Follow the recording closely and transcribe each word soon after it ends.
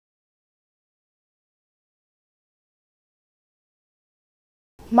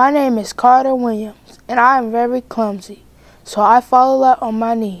My name is Carter Williams, and I am very clumsy, so I fall a lot on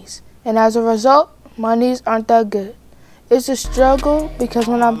my knees, and as a result, my knees aren't that good. It's a struggle because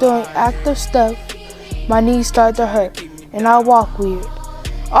when I'm doing active stuff, my knees start to hurt, and I walk weird.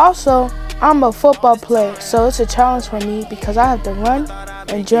 Also, I'm a football player, so it's a challenge for me because I have to run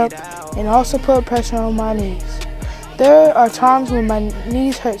and jump and also put pressure on my knees. There are times when my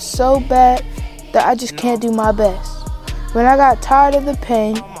knees hurt so bad that I just can't do my best. When I got tired of the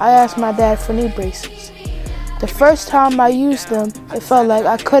pain, I asked my dad for knee braces. The first time I used them, it felt like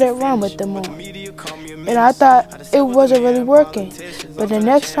I couldn't run with them on. And I thought it wasn't really working. But the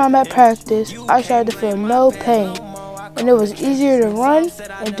next time at practice, I started to feel no pain. And it was easier to run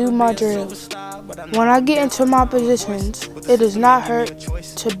and do my drills. When I get into my positions, it does not hurt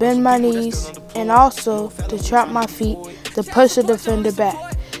to bend my knees and also to trap my feet to push the defender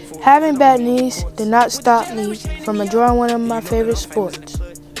back. Having bad knees did not stop me from enjoying one of my favorite sports.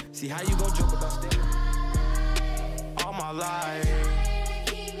 See how you gon' jump without stepping all my life.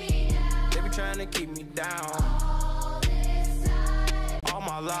 They be trying to keep me down all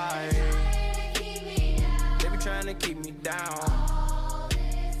my life. They be trying to keep me down.